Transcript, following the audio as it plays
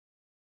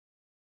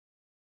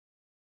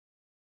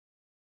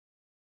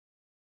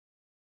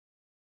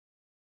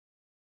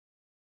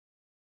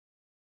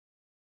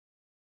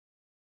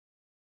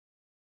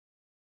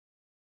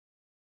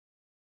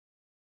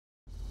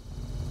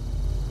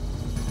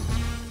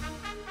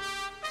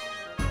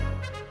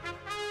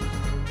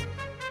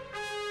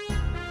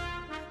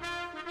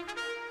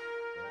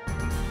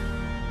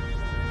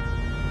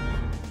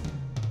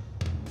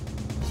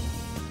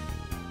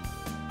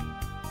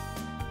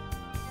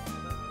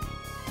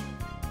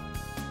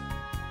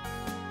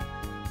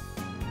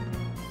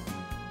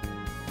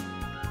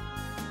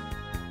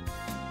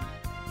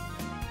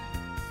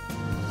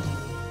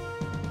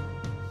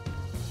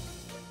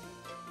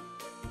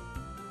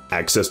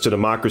Access to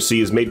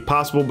Democracy is made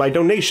possible by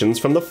donations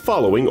from the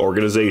following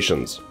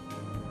organizations.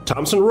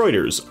 Thomson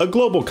Reuters, a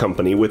global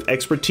company with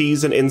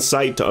expertise and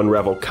insight to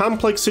unravel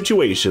complex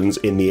situations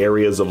in the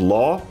areas of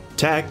law,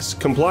 tax,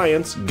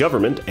 compliance,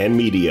 government, and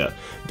media.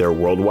 Their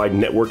worldwide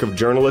network of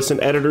journalists and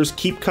editors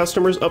keep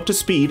customers up to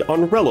speed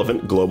on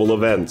relevant global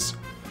events.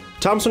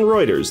 Thomson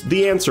Reuters,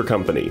 the answer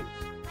company.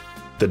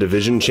 The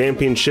division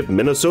championship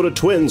Minnesota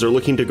Twins are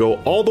looking to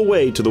go all the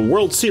way to the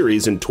World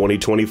Series in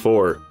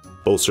 2024.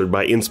 Bolstered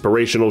by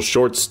inspirational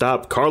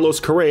shortstop Carlos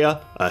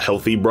Correa, a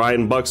healthy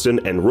Brian Buxton,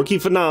 and rookie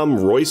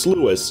phenom Royce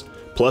Lewis,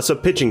 plus a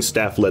pitching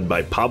staff led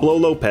by Pablo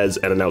Lopez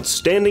and an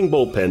outstanding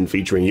bullpen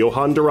featuring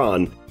Johan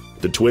Duran,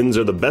 the Twins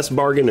are the best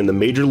bargain in the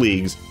major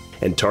leagues,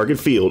 and Target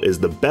Field is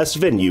the best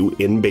venue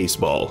in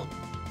baseball.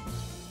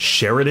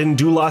 Sheridan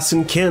Dulas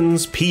 &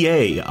 Kins,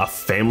 PA, a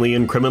family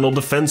and criminal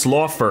defense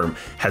law firm,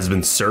 has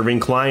been serving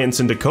clients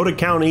in Dakota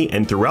County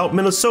and throughout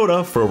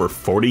Minnesota for over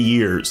 40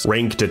 years.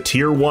 Ranked a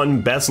Tier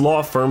 1 Best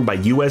Law Firm by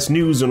U.S.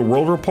 News &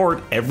 World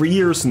Report every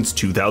year since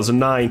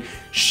 2009,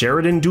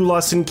 Sheridan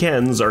Dulas &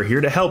 Kins are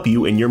here to help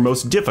you in your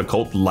most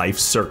difficult life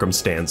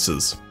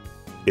circumstances.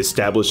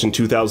 Established in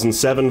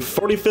 2007,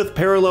 45th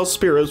Parallel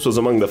Spirits was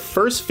among the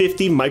first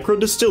 50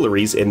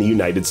 micro-distilleries in the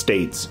United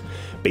States.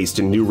 Based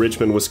in New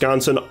Richmond,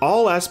 Wisconsin,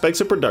 all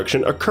aspects of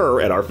production occur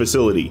at our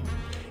facility.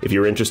 If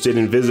you're interested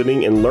in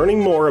visiting and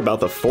learning more about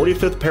the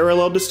 45th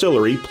Parallel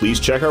Distillery, please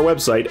check our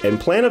website and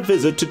plan a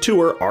visit to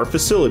tour our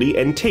facility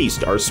and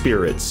taste our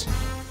spirits.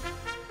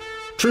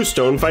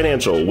 Truestone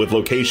Financial, with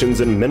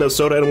locations in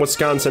Minnesota and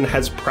Wisconsin,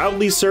 has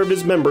proudly served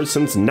its members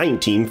since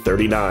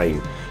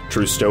 1939.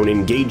 Truestone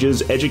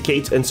engages,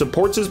 educates, and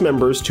supports its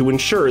members to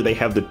ensure they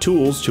have the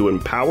tools to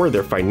empower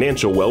their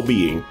financial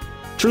well-being.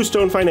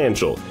 Truestone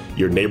Financial,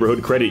 your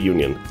neighborhood credit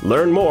union.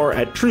 Learn more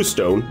at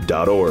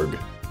truestone.org.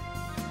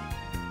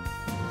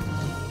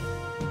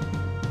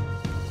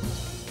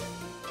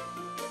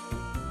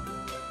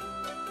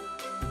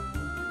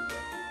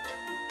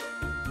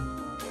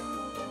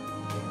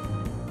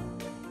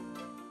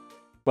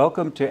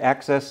 Welcome to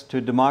Access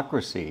to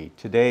Democracy.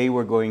 Today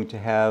we're going to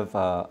have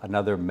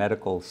another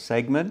medical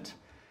segment.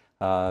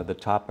 The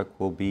topic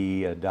will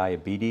be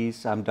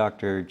diabetes. I'm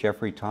Dr.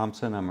 Geoffrey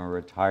Thompson. I'm a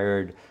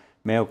retired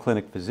Mayo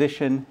Clinic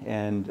physician,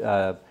 and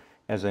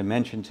as I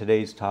mentioned,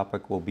 today's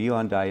topic will be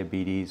on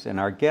diabetes, and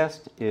our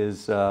guest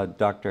is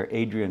Dr.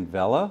 Adrian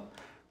Vella.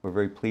 We're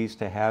very pleased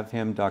to have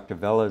him. Dr.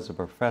 Vella is a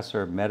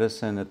professor of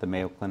medicine at the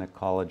Mayo Clinic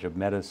College of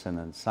Medicine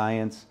and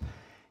Science,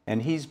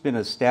 and he's been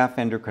a staff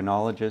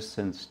endocrinologist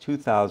since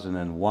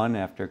 2001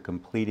 after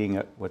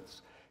completing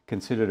what's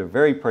considered a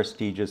very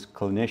prestigious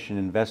clinician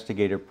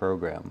investigator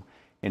program.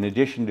 In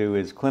addition to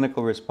his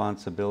clinical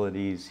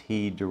responsibilities,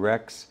 he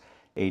directs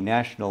a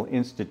National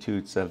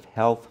Institutes of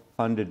Health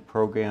funded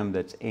program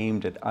that's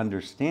aimed at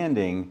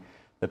understanding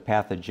the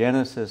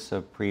pathogenesis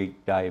of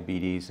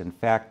prediabetes and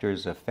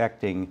factors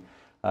affecting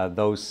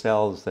those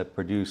cells that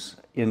produce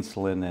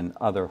insulin and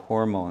other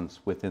hormones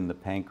within the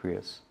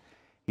pancreas.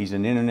 He's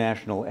an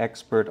international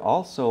expert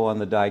also on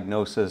the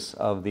diagnosis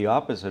of the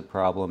opposite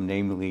problem,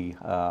 namely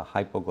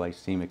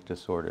hypoglycemic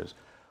disorders.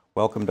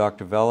 Welcome,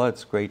 Dr. Vella.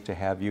 It's great to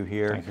have you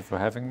here. Thank you for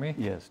having me.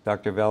 Yes,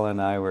 Dr. Vella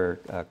and I were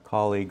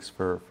colleagues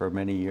for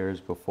many years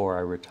before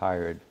I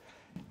retired,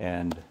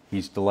 and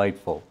he's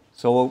delightful.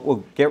 So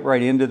we'll get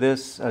right into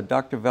this.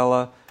 Dr.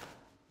 Vella,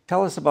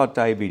 tell us about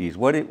diabetes.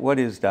 What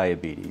is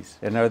diabetes,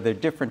 and are there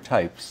different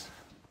types?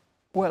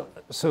 Well,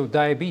 so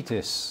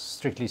diabetes,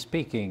 strictly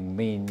speaking,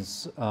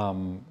 means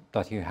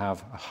that you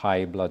have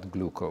high blood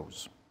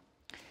glucose.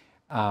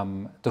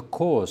 The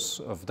cause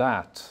of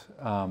that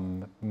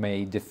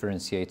may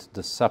differentiate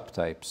the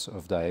subtypes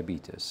of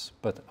diabetes,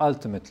 but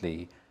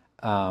ultimately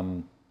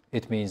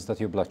it means that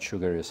your blood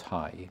sugar is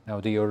high. Now,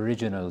 the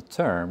original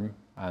term,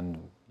 and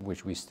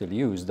which we still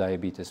use,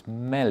 diabetes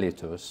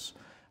mellitus,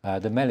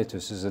 the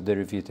mellitus is a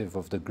derivative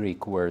of the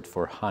Greek word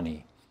for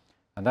honey,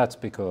 and that's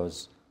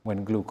because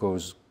when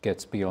glucose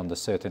gets beyond a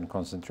certain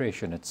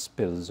concentration, it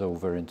spills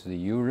over into the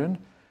urine,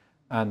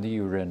 and the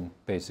urine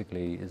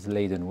basically is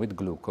laden with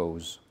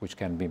glucose, which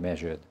can be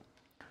measured.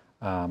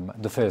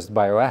 The first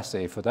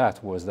bioassay for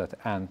that was that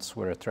ants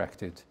were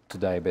attracted to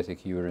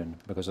diabetic urine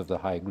because of the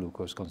high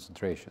glucose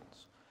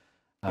concentrations.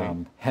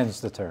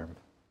 Hence the term.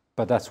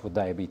 But that's what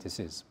diabetes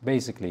is.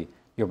 Basically,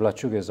 your blood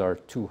sugars are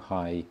too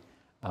high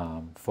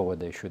for what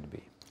they should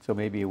be. So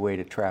maybe a way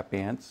to trap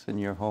ants in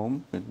your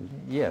home?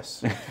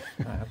 Yes,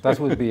 that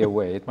would be a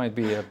way. It might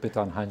be a bit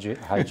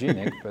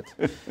unhygienic, but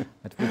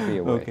it would be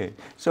a way. Okay.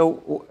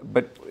 So,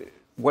 but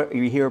what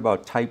you hear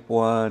about type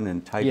 1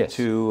 and type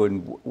 2,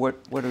 and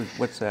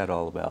what's that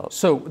all about?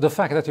 So the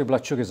fact that your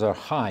blood sugars are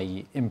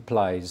high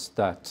implies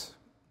that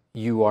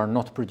you are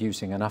not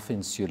producing enough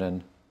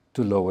insulin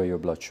to lower your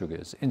blood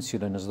sugars.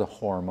 Insulin is the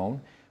hormone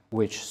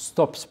which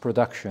stops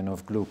production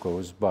of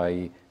glucose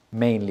by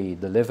mainly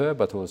the liver,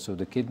 but also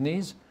the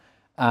kidneys.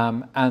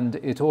 And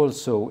it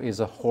also is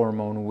a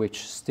hormone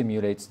which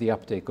stimulates the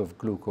uptake of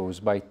glucose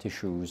by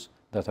tissues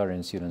that are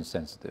insulin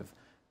sensitive,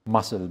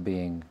 muscle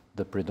being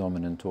the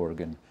predominant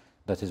organ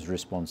that is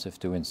responsive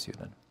to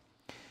insulin.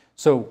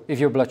 So if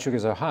your blood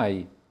sugars are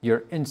high, your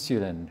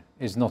insulin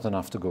is not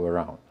enough to go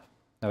around.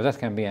 Now that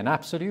can be an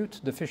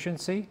absolute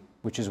deficiency,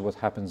 which is what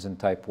happens in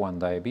type 1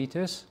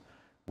 diabetes,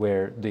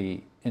 where the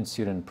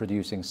insulin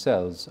producing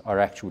cells are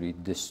actually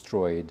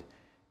destroyed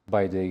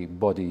by the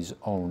body's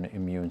own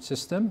immune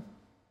system.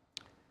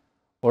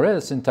 Or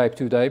else in type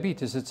 2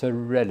 diabetes, it's a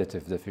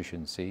relative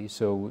deficiency.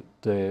 So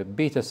the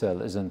beta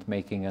cell isn't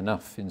making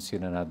enough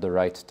insulin at the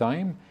right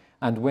time.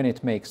 And when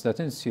it makes that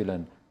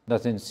insulin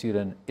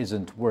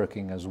isn't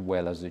working as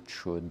well as it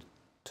should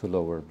to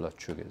lower blood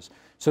sugars.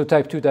 So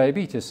type 2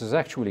 diabetes is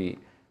actually,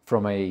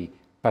 from a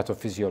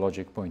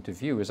pathophysiologic point of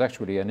view, is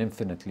actually an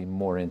infinitely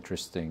more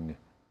interesting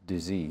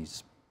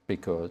disease,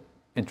 because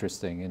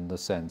interesting in the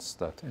sense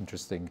that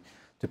interesting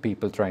to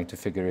people trying to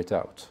figure it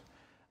out.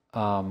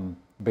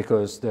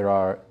 Because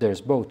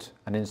there's both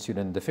an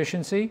insulin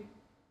deficiency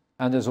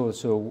and there's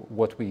also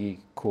what we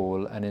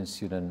call an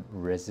insulin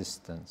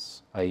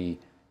resistance, i.e.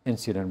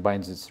 insulin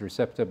binds its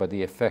receptor, but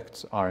the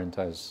effects aren't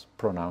as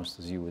pronounced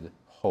as you would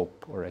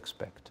hope or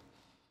expect.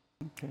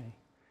 Okay.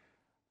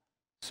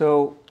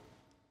 So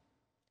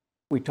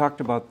we talked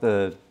about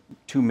the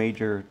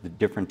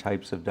different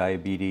types of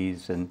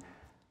diabetes, and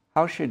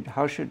how should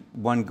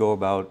one go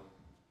about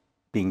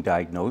being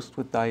diagnosed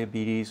with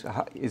diabetes?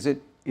 Is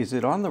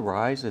it on the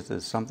rise? Is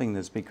it something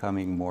that's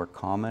becoming more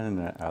common,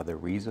 and are there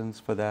reasons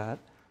for that?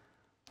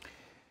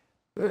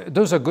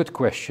 Those are good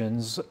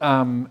questions.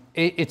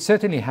 It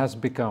certainly has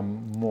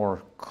become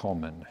more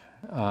common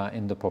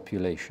in the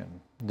population.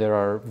 There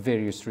are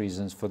various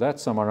reasons for that.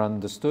 Some are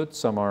understood,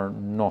 some are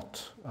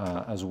not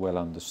as well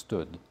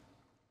understood.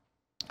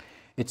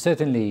 It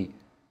certainly,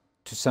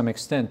 to some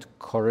extent,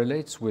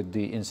 correlates with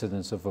the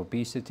incidence of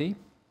obesity.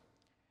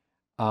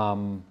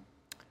 I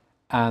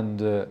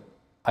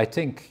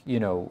think,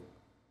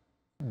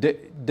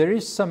 there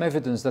is some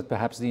evidence that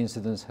perhaps the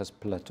incidence has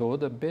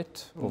plateaued a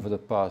bit over the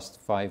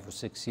past 5 or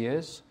 6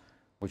 years,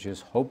 which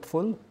is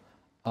hopeful,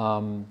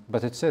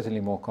 but it's certainly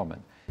more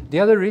common.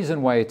 The other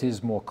reason why it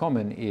is more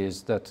common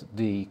is that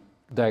the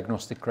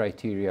diagnostic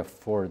criteria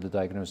for the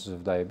diagnosis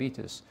of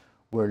diabetes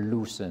were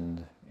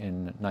loosened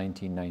in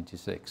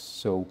 1996.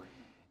 So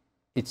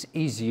it's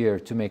easier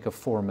to make a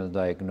formal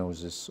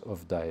diagnosis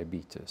of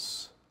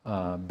diabetes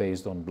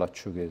based on blood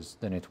sugars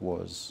than it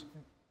was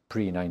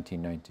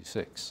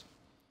pre-1996.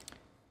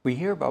 We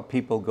hear about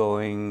people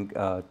going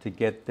to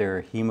get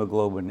their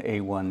hemoglobin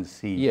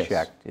A1C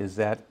checked. Is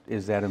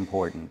that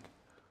important?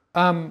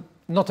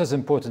 Not as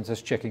important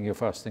as checking your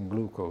fasting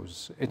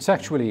glucose. It's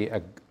actually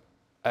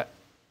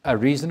a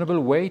reasonable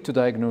way to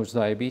diagnose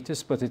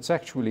diabetes, but it's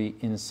actually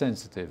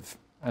insensitive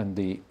in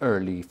the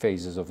early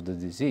phases of the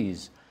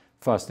disease.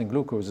 Fasting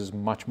glucose is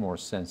much more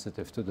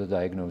sensitive to the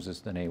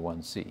diagnosis than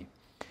A1C.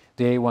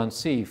 The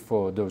A1C,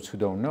 for those who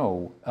don't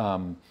know,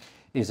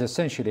 is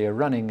essentially a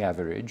running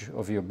average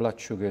of your blood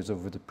sugars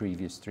over the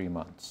previous 3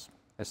 months,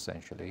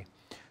 essentially.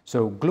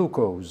 So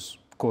glucose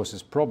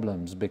causes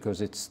problems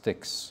because it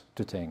sticks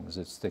to things.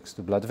 It sticks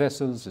to blood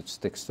vessels, it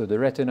sticks to the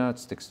retina, it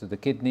sticks to the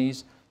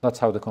kidneys. That's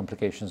how the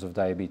complications of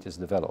diabetes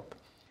develop.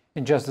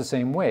 In just the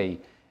same way,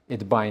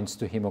 it binds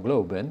to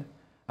hemoglobin,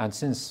 and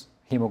since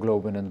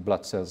hemoglobin in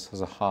blood cells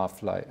has a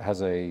half-life,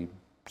 has a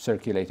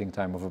circulating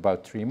time of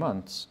about 3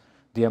 months,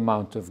 the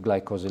amount of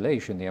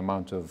glycosylation, the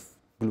amount of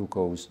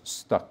glucose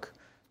stuck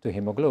to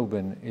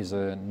hemoglobin, is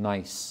a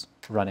nice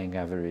running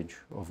average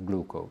of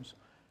glucose.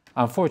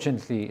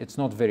 Unfortunately, it's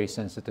not very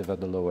sensitive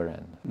at the lower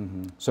end.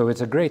 Mm-hmm. So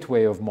it's a great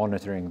way of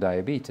monitoring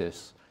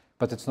diabetes,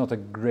 but it's not a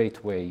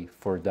great way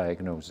for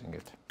diagnosing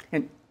it.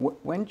 And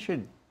when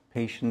should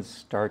patients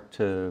start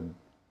to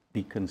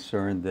be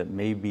concerned that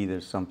maybe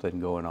there's something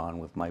going on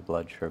with my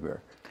blood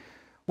sugar?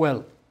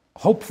 Well,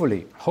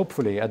 hopefully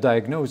a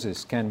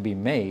diagnosis can be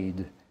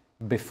made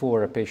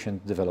before a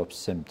patient develops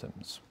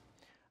symptoms.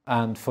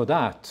 And for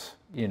that,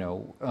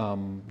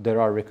 there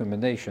are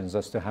recommendations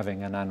as to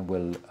having an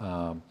annual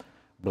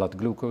blood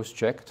glucose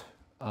checked,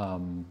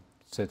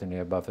 certainly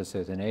above a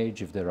certain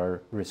age, if there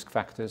are risk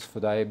factors for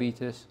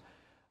diabetes,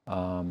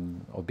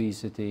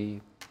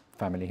 obesity,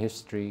 family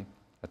history,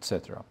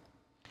 etc.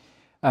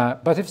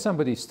 But if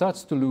somebody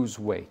starts to lose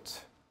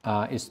weight,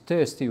 is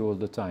thirsty all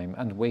the time,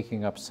 and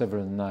waking up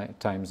several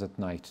times at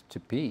night to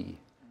pee,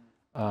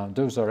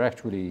 those are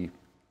actually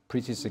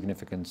pretty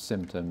significant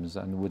symptoms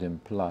and would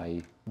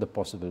imply the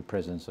possible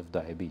presence of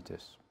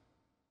diabetes.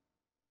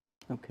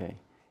 Okay.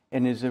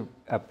 And is there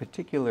a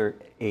particular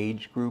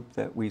age group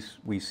that we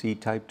see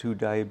type 2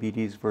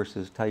 diabetes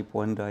versus type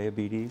 1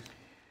 diabetes?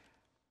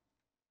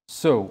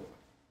 So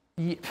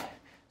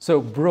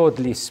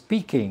broadly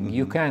speaking,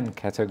 you can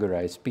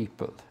categorize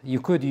people.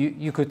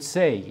 You could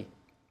say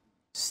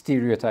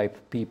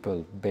stereotype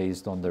people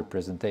based on their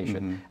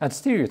presentation. And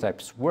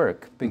stereotypes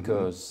work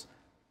because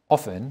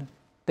often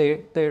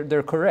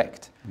they're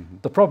correct.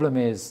 The problem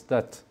is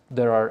that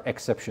there are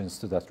exceptions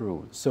to that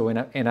rule. So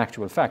in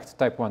actual fact,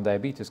 type 1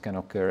 diabetes can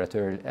occur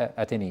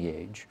at any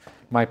age.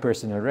 My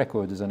personal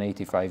record is an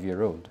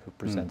 85-year-old who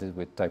presented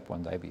with type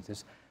 1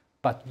 diabetes.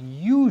 But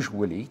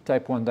usually,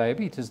 type 1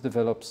 diabetes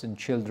develops in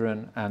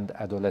children and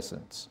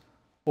adolescents,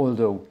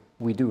 although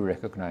we do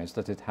recognize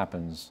that it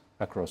happens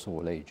across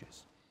all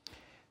ages.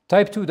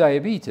 Type 2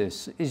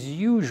 diabetes is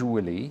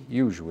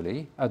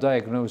usually a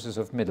diagnosis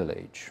of middle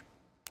age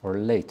or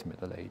late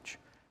middle age.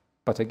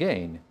 But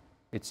again,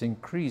 it's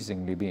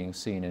increasingly being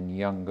seen in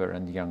younger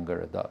and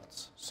younger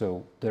adults.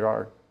 So there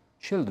are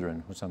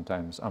children who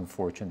sometimes,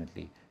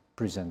 unfortunately,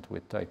 present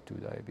with type 2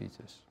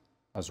 diabetes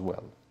as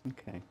well.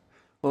 Okay.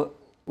 Well,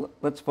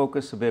 let's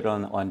focus a bit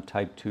on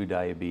type 2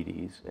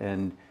 diabetes.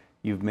 And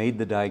you've made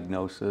the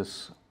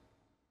diagnosis.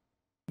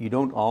 You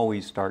don't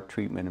always start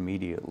treatment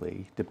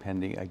immediately,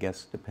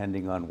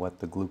 depending on what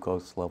the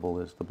glucose level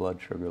is, the blood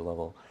sugar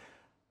level.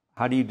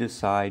 How do you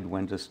decide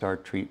when to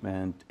start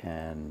treatment?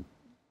 And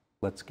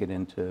let's get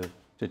into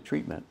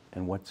treatment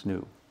and what's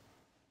new.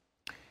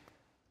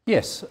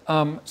 Yes.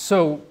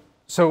 So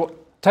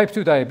type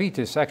 2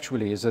 diabetes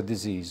actually is a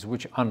disease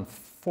which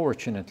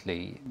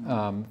unfortunately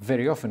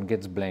very often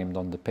gets blamed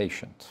on the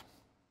patient.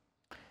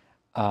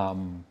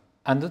 And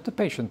that the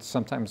patient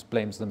sometimes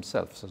blames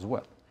themselves as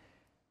well.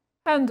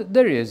 And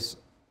there is,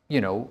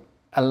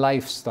 a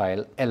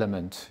lifestyle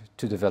element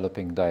to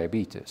developing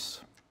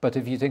diabetes. But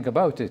if you think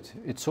about it,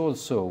 it's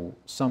also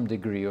some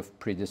degree of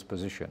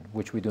predisposition,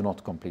 which we do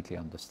not completely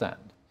understand.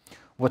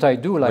 What I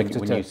do like to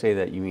tell... When you say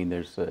that, you mean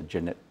there's a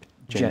genetic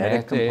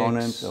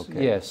component?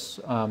 Okay. Yes,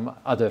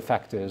 other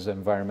factors,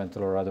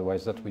 environmental or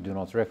otherwise, that we do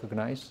not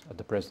recognize at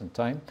the present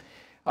time.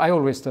 I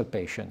always tell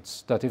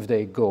patients that if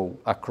they go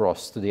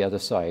across to the other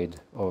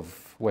side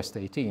of West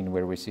 18,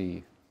 where we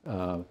see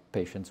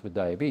patients with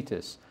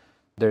diabetes,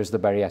 there's the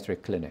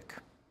bariatric clinic,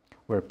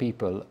 where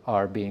people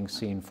are being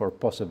seen for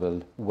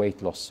possible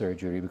weight loss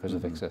surgery because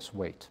of excess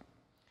weight.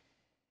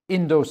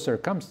 In those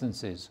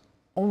circumstances,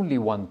 only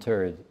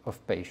 1/3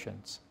 of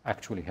patients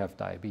actually have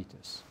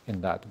diabetes in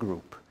that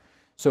group.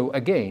 So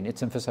again,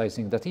 it's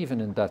emphasizing that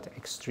even in that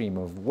extreme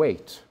of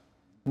weight,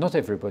 not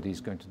everybody is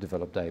going to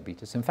develop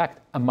diabetes. In fact,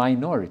 a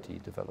minority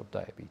develop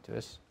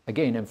diabetes,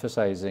 again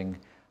emphasizing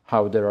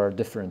how there are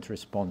different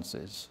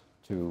responses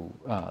to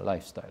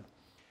lifestyle.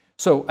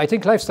 So I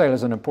think lifestyle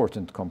is an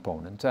important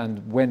component, and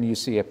when you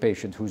see a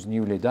patient who's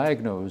newly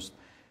diagnosed,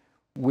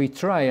 we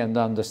try and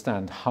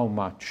understand how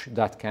much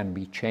that can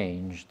be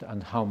changed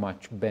and how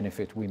much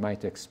benefit we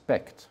might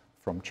expect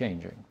from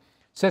changing.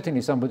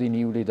 Certainly somebody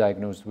newly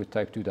diagnosed with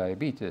type 2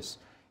 diabetes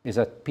is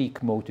at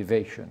peak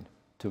motivation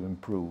to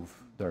improve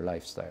their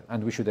lifestyle,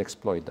 and we should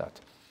exploit that.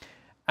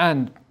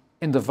 And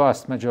in the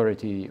vast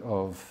majority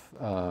of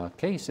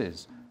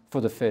cases,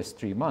 for the first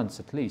 3 months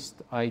at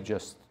least, I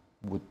just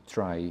would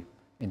try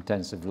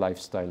intensive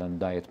lifestyle and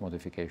diet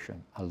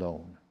modification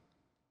alone,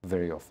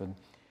 very often.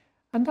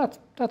 And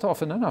that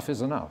often enough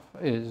is enough.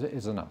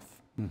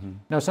 Mm-hmm.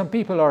 Now, some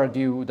people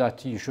argue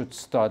that you should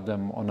start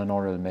them on an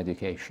oral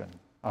medication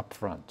up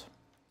front.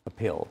 A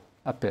pill?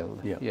 A pill,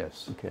 yeah.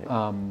 Yes. Okay.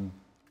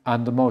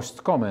 And the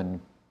most common,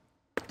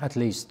 at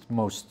least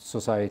most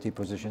society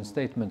position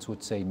statements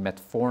would say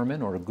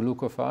metformin or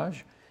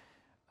glucophage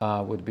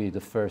would be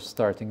the first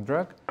starting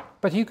drug.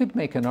 But you could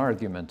make an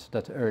argument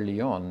that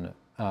early on,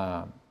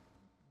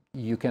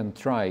 you can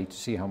try to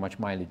see how much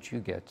mileage you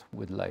get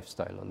with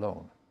lifestyle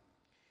alone.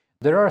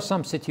 There are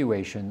some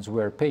situations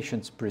where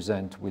patients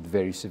present with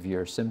very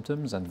severe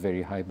symptoms and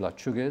very high blood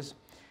sugars.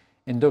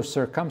 In those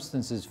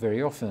circumstances,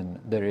 very often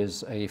there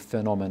is a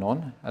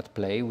phenomenon at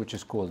play which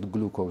is called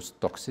glucose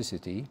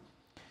toxicity,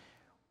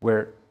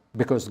 where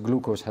because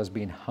glucose has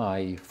been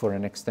high for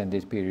an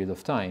extended period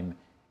of time,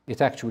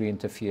 it actually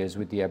interferes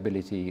with the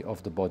ability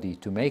of the body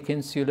to make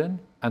insulin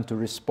and to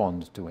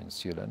respond to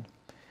insulin.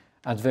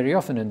 And very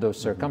often in those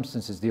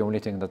circumstances, the only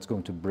thing that's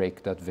going to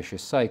break that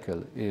vicious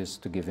cycle is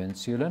to give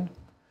insulin.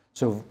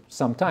 So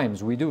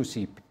sometimes we do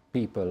see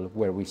people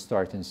where we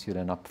start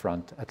insulin up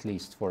front, at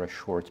least for a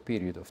short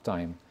period of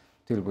time,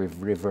 till we've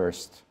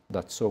reversed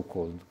that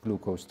so-called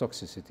glucose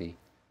toxicity,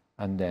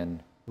 and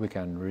then we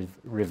can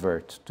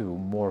revert to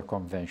more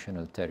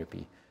conventional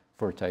therapy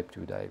for type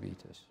 2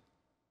 diabetes.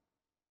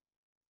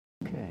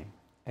 Okay.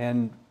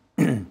 And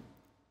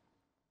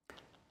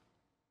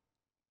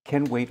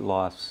can weight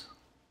loss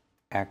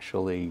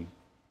actually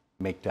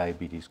make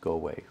diabetes go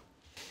away?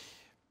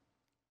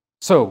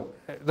 So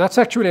that's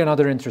actually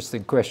another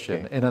interesting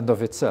question in and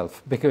of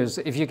itself, because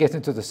if you get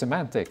into the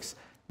semantics,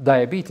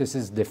 diabetes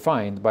is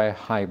defined by a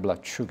high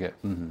blood sugar.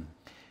 Mm-hmm.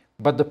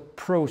 But the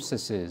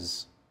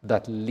processes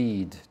that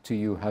lead to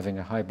you having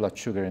a high blood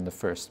sugar in the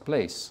first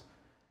place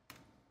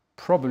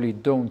probably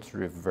don't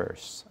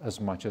reverse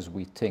as much as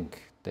we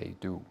think they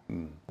do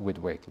with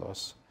weight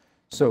loss.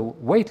 So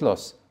weight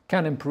loss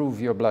can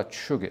improve your blood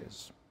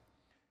sugars.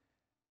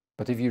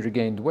 But if you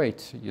regained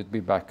weight, you'd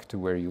be back to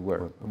where you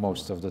were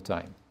most of the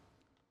time.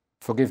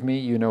 Forgive me,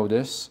 you know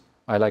this.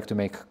 I like to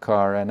make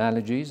car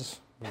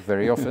analogies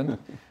very often.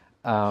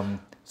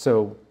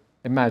 So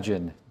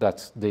imagine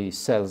that the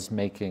cells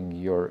making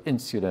your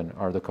insulin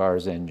are the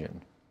car's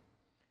engine.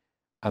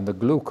 And the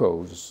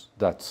glucose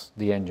that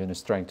the engine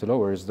is trying to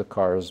lower is the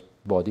car's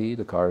body,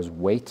 the car's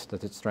weight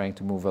that it's trying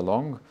to move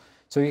along.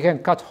 So you can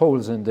cut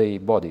holes in the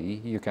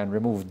body, you can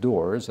remove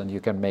doors, and you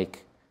can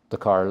make the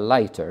car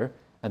lighter,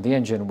 and the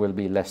engine will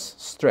be less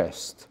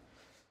stressed.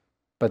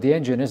 but the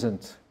engine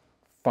isn't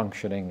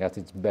functioning at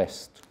its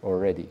best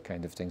already,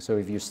 kind of thing. So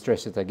if you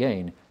stress it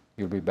again,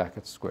 you'll be back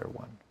at square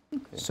one,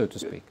 okay, so to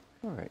speak.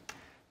 All right.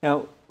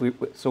 Now,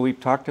 we've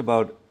talked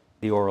about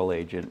the oral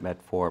agent,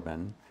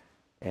 metformin,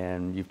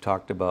 and you've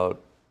talked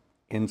about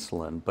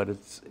insulin, but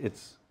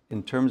it's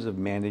in terms of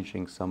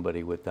managing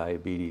somebody with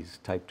diabetes,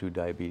 type 2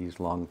 diabetes,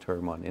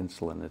 long-term on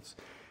insulin,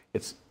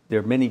 there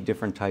are many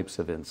different types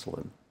of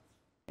insulin.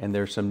 And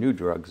there are some new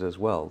drugs as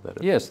well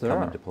that have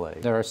come into play.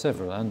 There are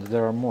several, and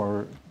there are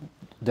more.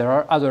 There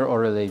are other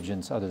oral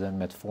agents other than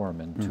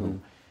metformin too.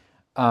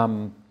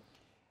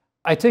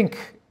 I think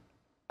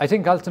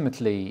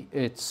ultimately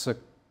it's a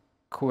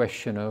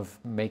question of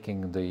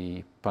making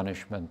the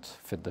punishment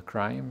fit the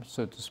crime,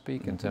 so to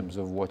speak, in terms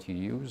of what you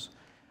use.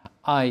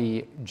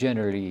 I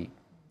generally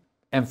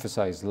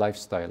emphasize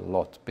lifestyle a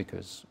lot,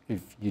 because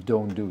if you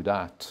don't do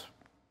that,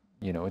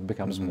 you know, it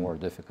becomes more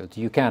difficult.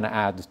 You can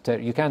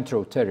you can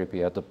throw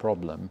therapy at the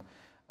problem,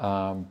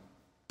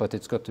 but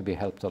it's got to be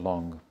helped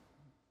along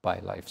by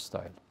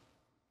lifestyle.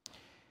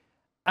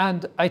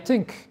 And I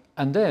think,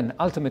 and then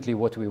ultimately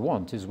what we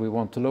want is we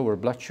want to lower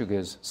blood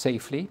sugars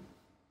safely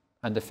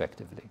and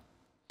effectively.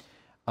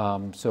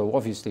 So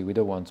obviously we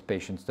don't want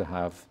patients to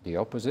have the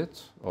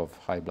opposite of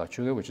high blood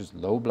sugar, which is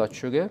low blood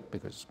sugar,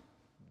 because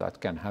that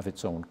can have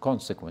its own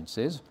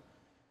consequences.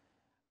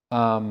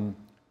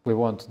 We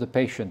want the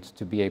patient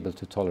to be able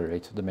to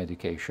tolerate the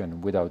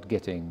medication without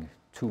getting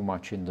too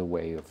much in the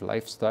way of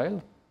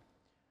lifestyle.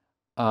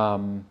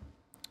 And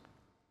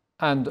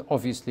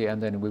obviously, and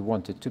then we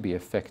want it to be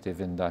effective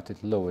in that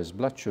it lowers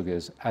blood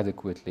sugars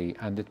adequately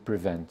and it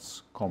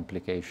prevents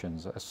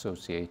complications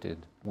associated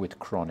with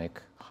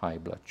chronic high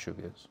blood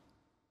sugars.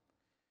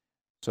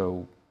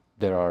 So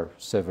there are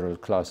several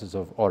classes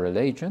of oral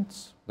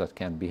agents that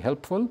can be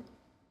helpful.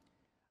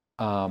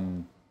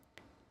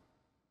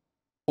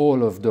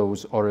 All of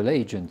those oral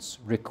agents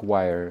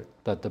require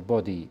that the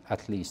body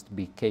at least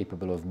be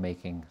capable of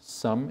making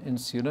some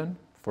insulin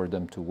for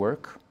them to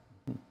work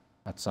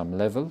at some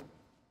level.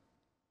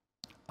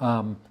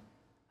 And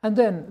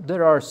then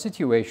there are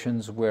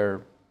situations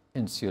where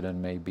insulin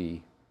may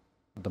be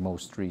the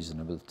most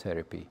reasonable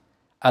therapy,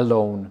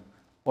 alone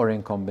or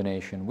in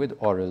combination with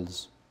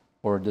orals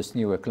or this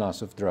newer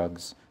class of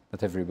drugs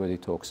that everybody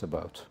talks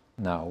about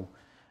now,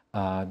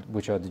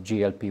 which are the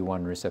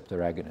GLP-1 receptor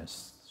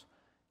agonists.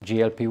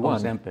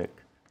 GLP-1. Ozempic.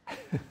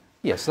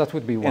 Yes, that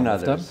would be one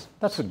of them.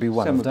 That would be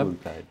one of them.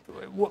 Semaglutide.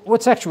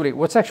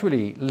 What's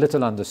actually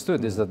little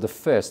understood is that the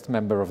first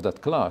member of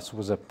that class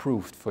was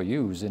approved for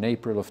use in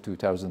April of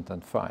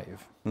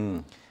 2005.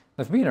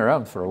 They've been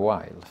around for a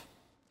while.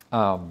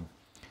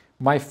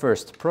 My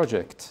first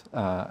project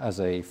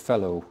as a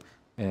fellow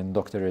in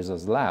Dr.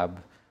 Rizza's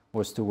lab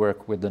was to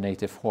work with the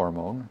native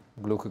hormone,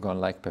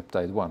 glucagon-like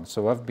peptide 1.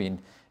 So I've been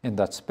in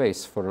that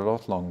space for a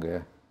lot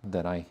longer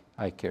than I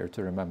care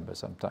to remember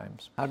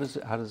sometimes. How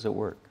does it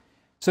work?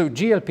 So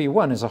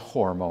GLP-1 is a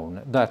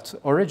hormone that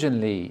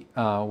originally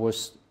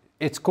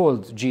it's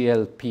called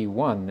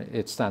GLP-1.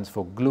 It stands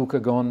for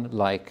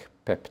glucagon-like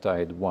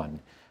peptide 1,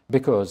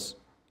 because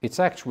it's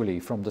actually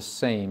from the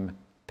same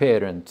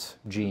parent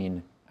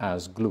gene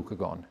as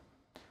glucagon,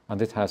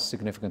 and it has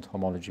significant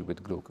homology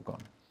with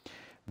glucagon.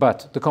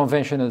 But the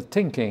conventional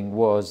thinking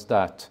was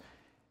that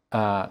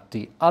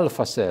the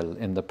alpha cell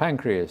in the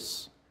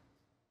pancreas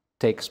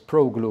takes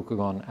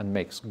pro-glucagon and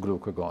makes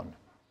glucagon,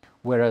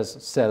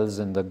 whereas cells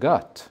in the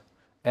gut,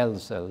 L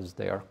cells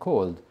they are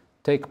called,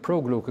 take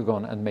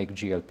pro-glucagon and make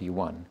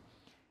GLP-1.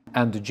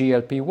 And the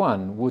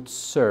GLP-1 would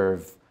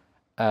serve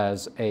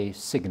as a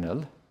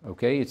signal,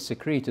 okay? It's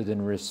secreted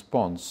in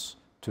response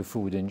to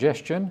food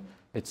ingestion.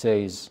 It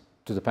says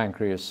to the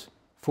pancreas,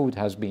 food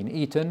has been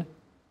eaten,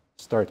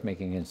 start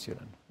making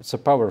insulin. It's a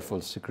powerful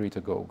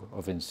secretagogue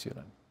of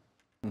insulin.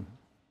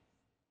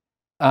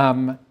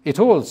 It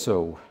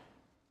also,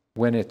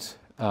 when it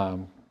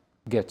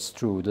gets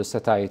through the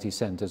satiety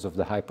centers of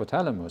the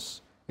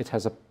hypothalamus, it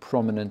has a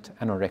prominent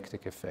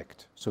anorectic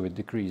effect. So it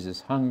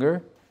decreases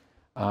hunger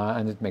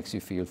and it makes you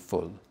feel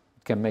full.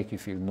 It can make you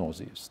feel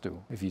nauseous too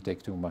if you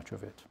take too much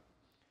of it.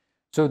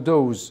 So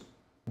those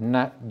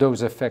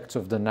effects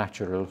of the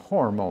natural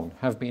hormone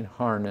have been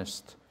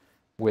harnessed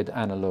with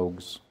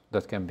analogues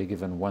that can be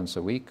given once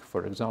a week,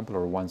 for example,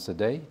 or once a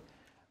day,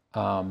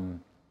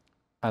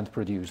 and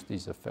produce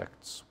these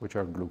effects, which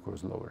are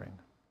glucose lowering.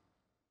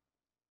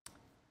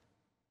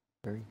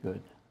 Very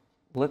good.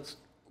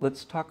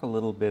 Let's talk a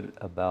little bit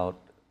about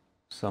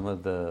some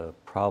of the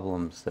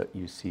problems that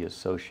you see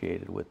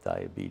associated with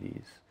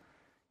diabetes.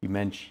 You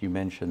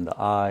mentioned the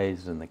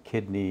eyes and the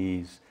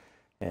kidneys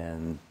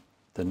and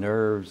the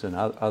nerves and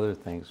other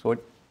things.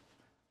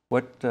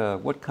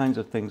 What kinds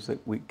of things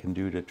that we can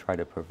do to try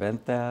to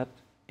prevent that,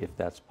 if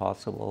that's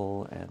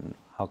possible, and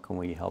how can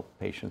we help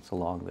patients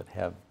along that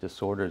have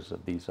disorders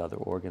of these other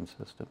organ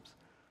systems?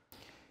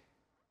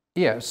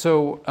 Yeah,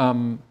 so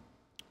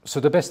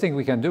the best thing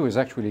we can do is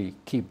actually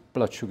keep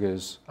blood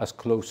sugars as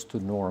close to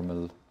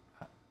normal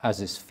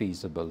as is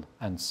feasible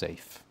and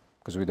safe,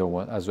 because we don't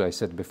want, as I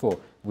said before,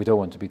 we don't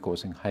want to be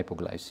causing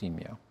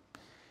hypoglycemia.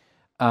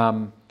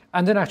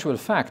 And in actual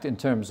fact, in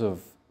terms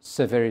of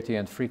severity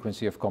and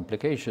frequency of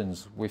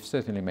complications, we've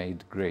certainly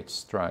made great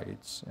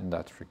strides in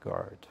that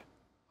regard.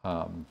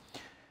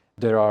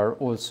 There are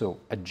also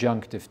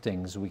adjunctive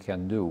things we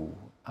can do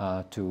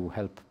to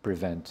help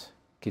prevent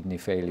kidney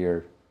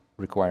failure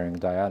requiring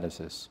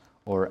dialysis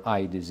or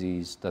eye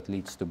disease that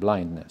leads to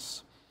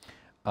blindness.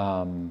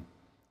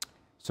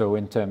 So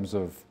in terms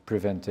of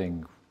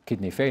preventing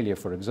kidney failure,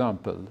 for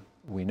example,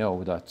 we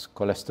know that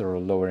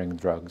cholesterol-lowering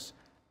drugs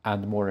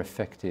and more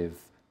effective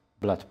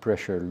blood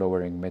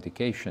pressure-lowering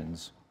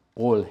medications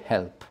all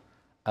help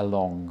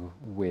along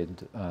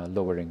with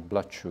lowering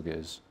blood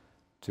sugars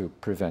to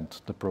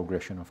prevent the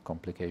progression of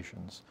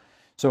complications.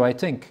 So I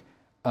think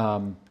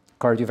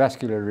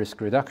cardiovascular risk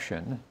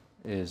reduction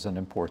is an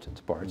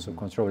important part. So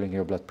controlling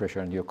your blood pressure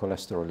and your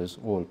cholesterol is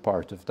all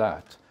part of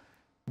that.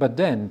 But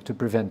then to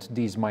prevent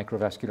these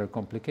microvascular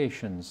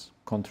complications,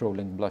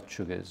 controlling blood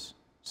sugars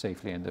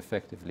safely and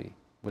effectively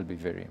will be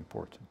very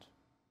important.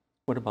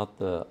 What about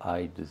the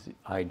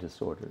eye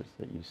disorders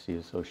that you see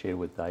associated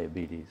with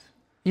diabetes?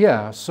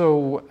 Yeah,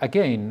 so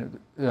again,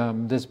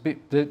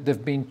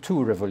 there've been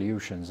two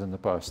revolutions in the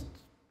past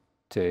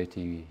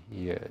 30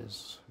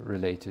 years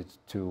related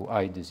to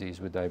eye disease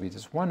with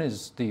diabetes. One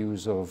is the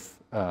use of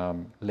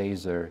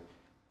laser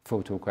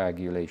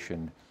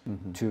photocoagulation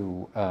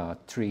to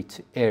treat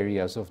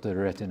areas of the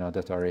retina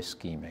that are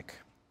ischemic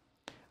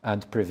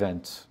and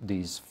prevent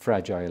these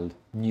fragile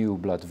new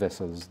blood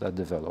vessels that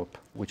develop,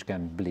 which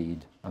can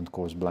bleed and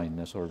cause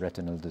blindness or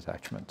retinal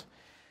detachment.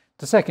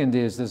 The second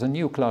is there's a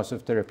new class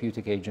of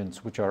therapeutic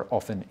agents which are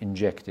often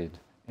injected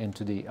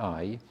into the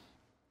eye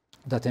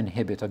that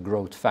inhibit a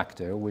growth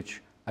factor,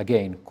 which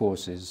again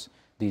causes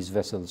these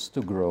vessels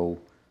to grow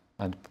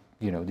and,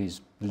 you know,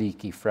 these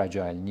leaky,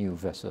 fragile new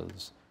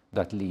vessels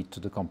that lead to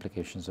the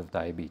complications of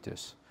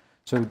diabetes.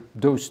 So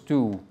those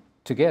two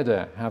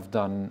together have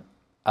done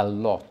a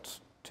lot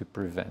to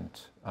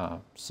prevent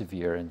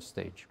severe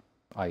end-stage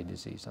eye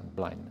disease and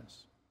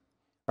blindness.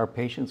 Are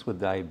patients with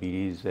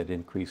diabetes at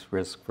increased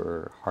risk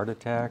for heart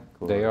attack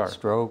They or are.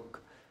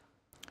 stroke,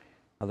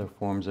 other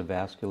forms of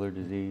vascular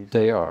disease?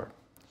 They are.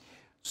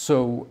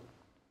 So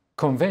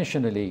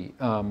conventionally,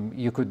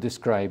 you could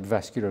describe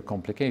vascular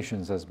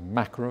complications as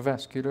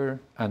macrovascular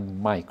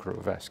and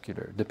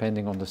microvascular,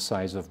 depending on the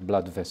size of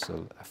blood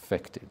vessel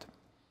affected.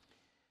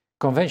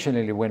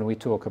 Conventionally, when we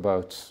talk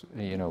about,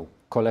 you know,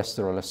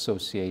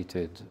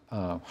 cholesterol-associated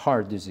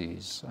heart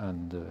disease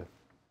and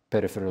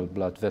peripheral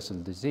blood vessel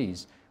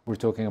disease, we're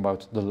talking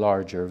about the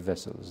larger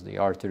vessels, the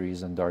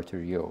arteries and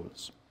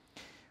arterioles.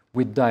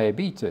 With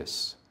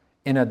diabetes,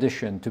 in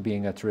addition to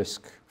being at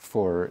risk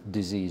for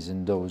disease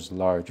in those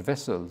large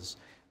vessels,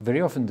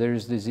 very often there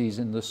is disease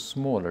in the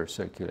smaller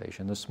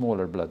circulation, the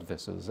smaller blood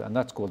vessels, and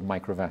that's called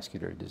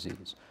microvascular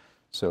disease.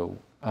 So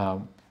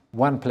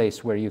one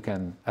place where you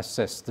can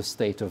assess the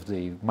state of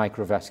the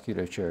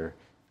microvasculature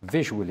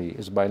visually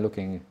is by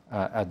looking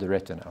at the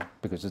retina,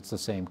 because it's the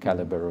same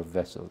caliber of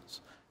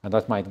vessels. And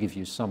that might give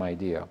you some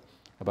idea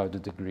about the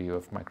degree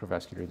of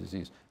microvascular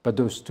disease. But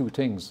those two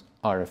things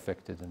are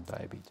affected in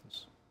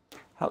diabetes.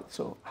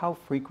 How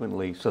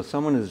frequently, so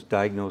someone is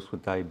diagnosed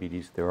with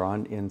diabetes, they're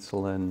on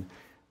insulin,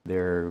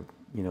 they're,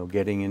 you know,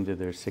 getting into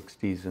their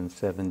 60s and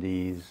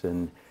 70s,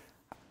 and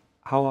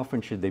how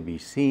often should they be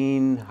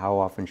seen? How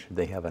often should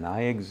they have an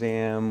eye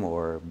exam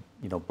or,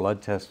 you know,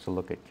 blood tests to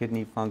look at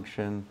kidney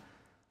function?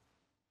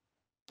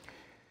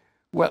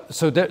 Well,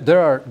 so there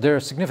are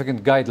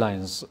significant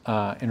guidelines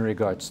in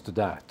regards to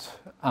that.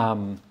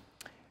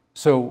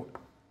 So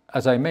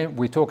as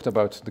we talked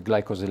about the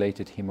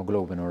glycosylated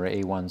hemoglobin, or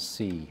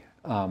A1C,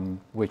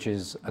 which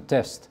is a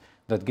test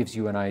that gives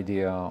you an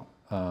idea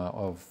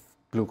of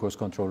glucose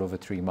control over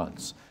 3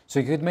 months. So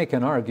you could make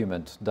an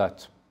argument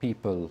that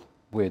people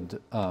with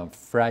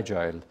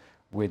fragile,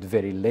 with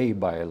very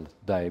labile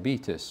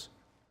diabetes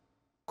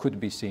could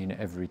be seen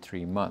every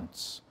 3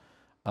 months.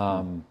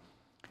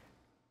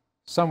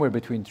 Somewhere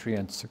between 3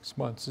 and 6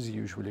 months is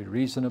usually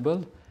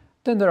reasonable.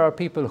 Then there are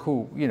people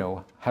who, you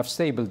know, have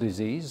stable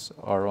disease,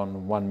 are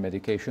on one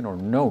medication or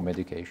no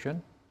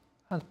medication,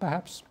 and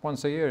perhaps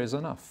once a year is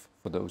enough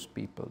for those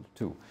people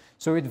too.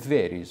 So it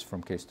varies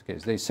from case to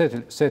case. They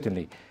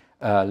certainly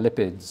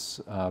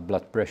lipids,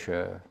 blood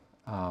pressure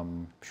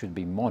should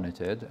be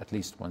monitored at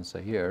least once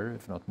a year,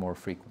 if not more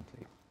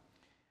frequently.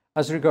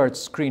 As regards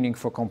screening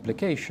for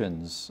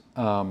complications,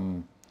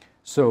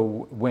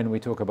 so when we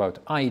talk about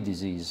eye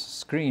disease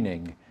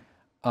screening,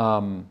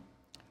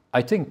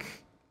 I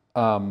think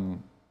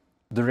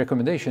the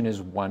recommendation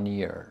is 1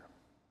 year,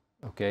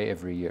 okay,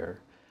 every year.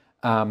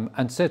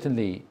 And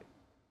certainly,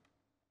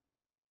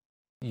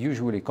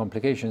 usually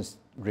complications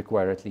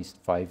require at least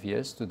 5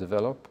 years to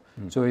develop.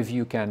 So if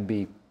you can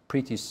be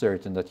pretty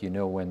certain that you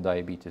know when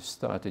diabetes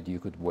started, you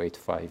could wait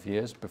 5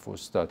 years before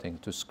starting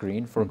to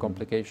screen for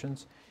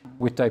complications.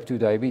 With type 2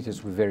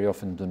 diabetes, we very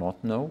often do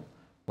not know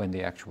when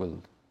the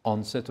actual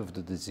onset of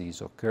the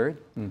disease occurred.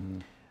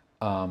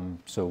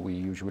 So we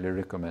usually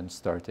recommend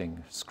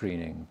starting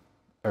screening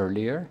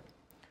earlier.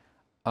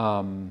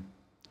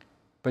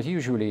 But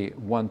usually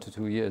 1 to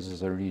 2 years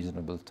is a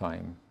reasonable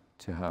time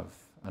to have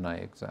an eye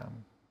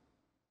exam.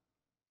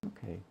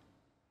 Okay.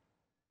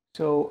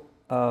 So,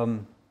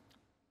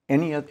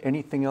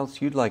 anything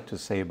else you'd like to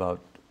say about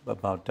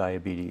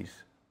diabetes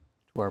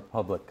to our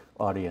public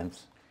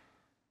audience?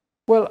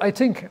 Well, I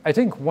think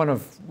one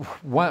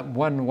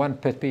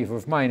pet peeve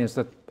of mine is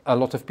that a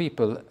lot of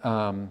people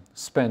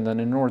spend an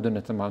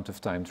inordinate amount of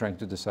time trying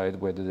to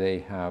decide whether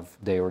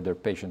they or their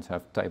patients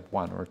have type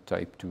 1 or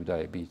type 2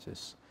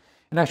 diabetes.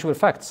 In actual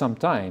fact,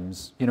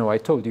 sometimes, you know, I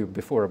told you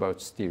before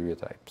about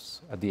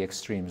stereotypes at the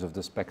extremes of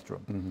the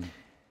spectrum. Mm-hmm.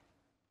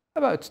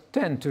 About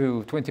 10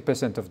 to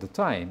 20% of the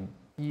time,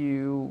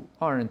 you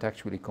aren't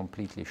actually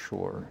completely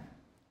sure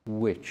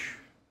which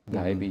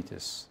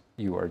diabetes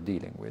you are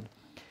dealing with.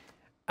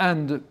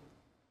 And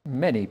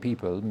many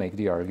people make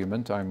the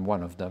argument, I'm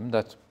one of them,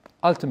 that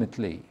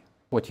ultimately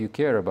what you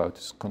care about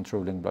is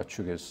controlling blood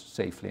sugars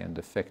safely and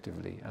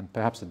effectively, and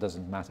perhaps it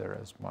doesn't matter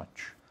as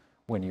much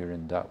when you're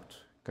in doubt,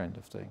 kind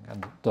of thing.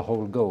 And the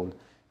whole goal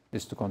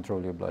is to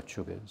control your blood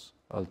sugars,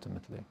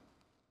 ultimately.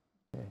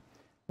 Okay.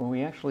 Well,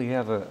 we actually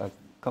have a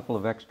couple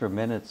of extra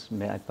minutes.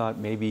 I thought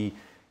maybe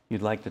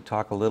you'd like to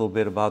talk a little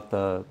bit about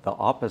the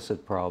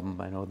opposite problem.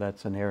 I know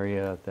that's an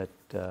area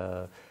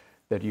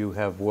that you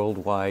have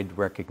worldwide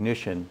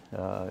recognition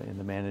in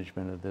the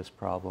management of this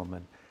problem.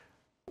 And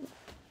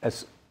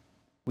as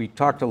we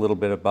talked a little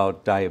bit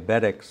about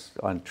diabetics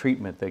on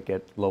treatment that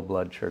get low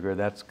blood sugar,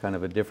 that's kind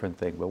of a different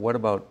thing. But what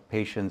about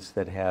patients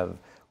that have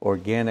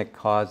organic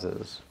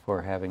causes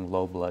for having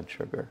low blood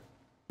sugar?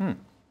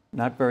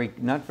 Not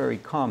very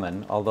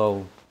common,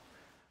 although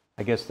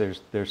I guess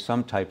there's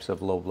some types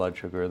of low blood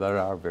sugar that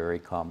are very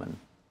common.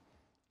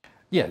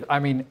 Yeah, I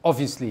mean,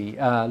 obviously,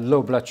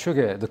 low blood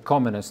sugar, the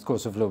commonest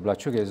cause of low blood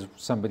sugar is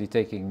somebody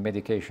taking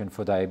medication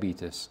for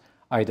diabetes,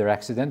 either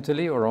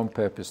accidentally or on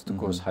purpose to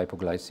cause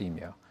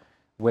hypoglycemia.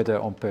 Whether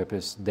on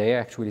purpose they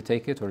actually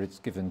take it or it's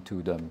given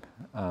to them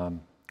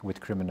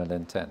with criminal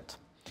intent.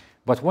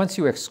 But once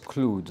you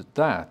exclude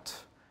that,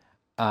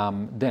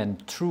 then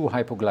true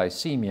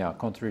hypoglycemia,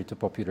 contrary to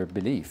popular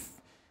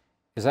belief,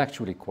 is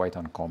actually quite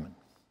uncommon.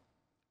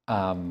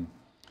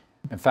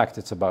 In fact,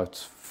 it's about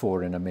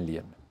 4 in a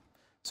million.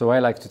 So I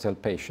like to tell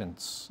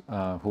patients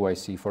who I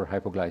see for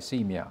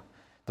hypoglycemia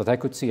that I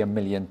could see 1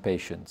 million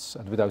patients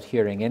and without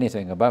hearing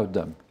anything about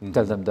them,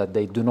 tell them that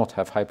they do not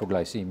have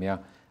hypoglycemia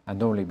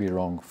and only be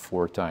wrong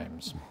 4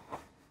 times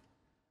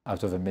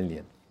out of 1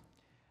 million.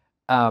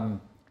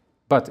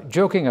 But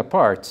joking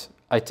apart,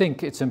 I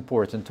think it's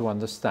important to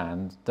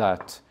understand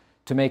that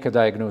to make a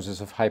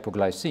diagnosis of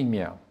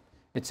hypoglycemia,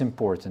 it's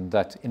important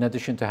that in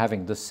addition to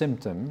having the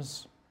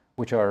symptoms,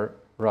 which are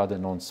rather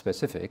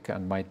non-specific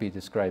and might be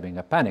describing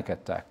a panic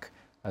attack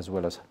as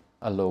well as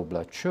a low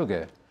blood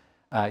sugar,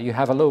 you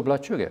have a low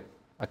blood sugar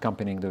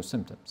accompanying those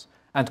symptoms.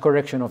 And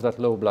correction of that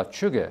low blood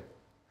sugar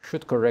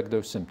should correct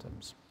those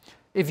symptoms.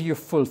 If you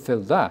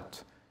fulfill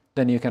that,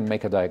 then you can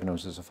make a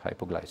diagnosis of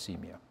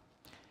hypoglycemia.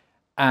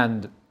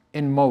 And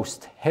in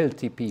most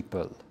healthy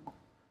people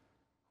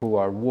who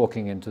are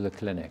walking into the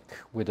clinic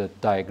with a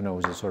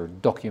diagnosis or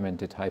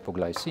documented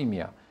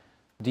hypoglycemia,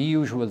 the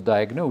usual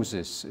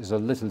diagnosis is a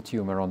little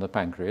tumor on the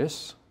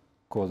pancreas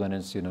called an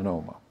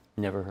insulinoma.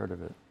 Never heard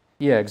of it.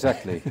 Yeah,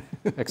 exactly,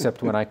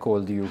 except when I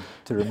called you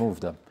to remove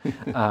them.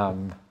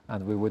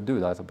 And we would do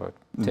that about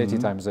 30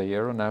 times a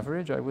year on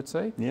average, I would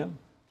say. Yeah.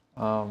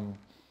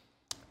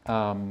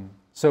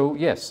 So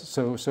yes,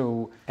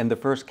 so... And the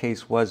first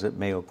case was at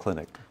Mayo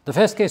Clinic. The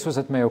first case was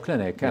at Mayo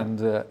Clinic, and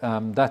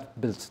that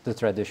built the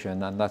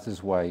tradition, and that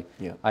is why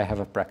I have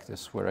a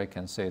practice where I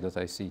can say that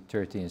I see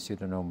 30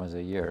 insulinomas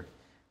a year,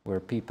 where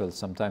people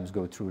sometimes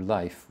go through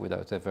life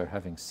without ever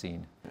having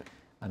seen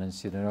an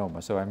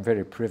insulinoma. So I'm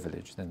very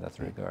privileged in that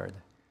regard.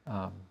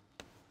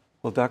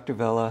 Well, Dr.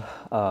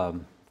 Vella,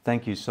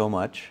 thank you so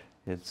much.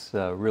 It's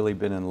really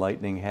been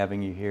enlightening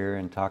having you here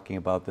and talking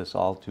about this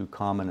all too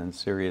common and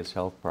serious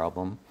health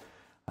problem.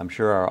 I'm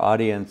sure our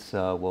audience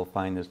will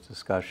find this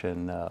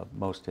discussion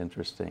most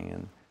interesting.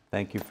 And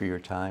thank you for your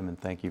time, and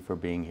thank you for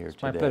being here today.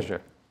 It's my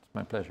pleasure. It's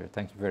my pleasure.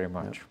 Thank you very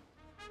much. Yep.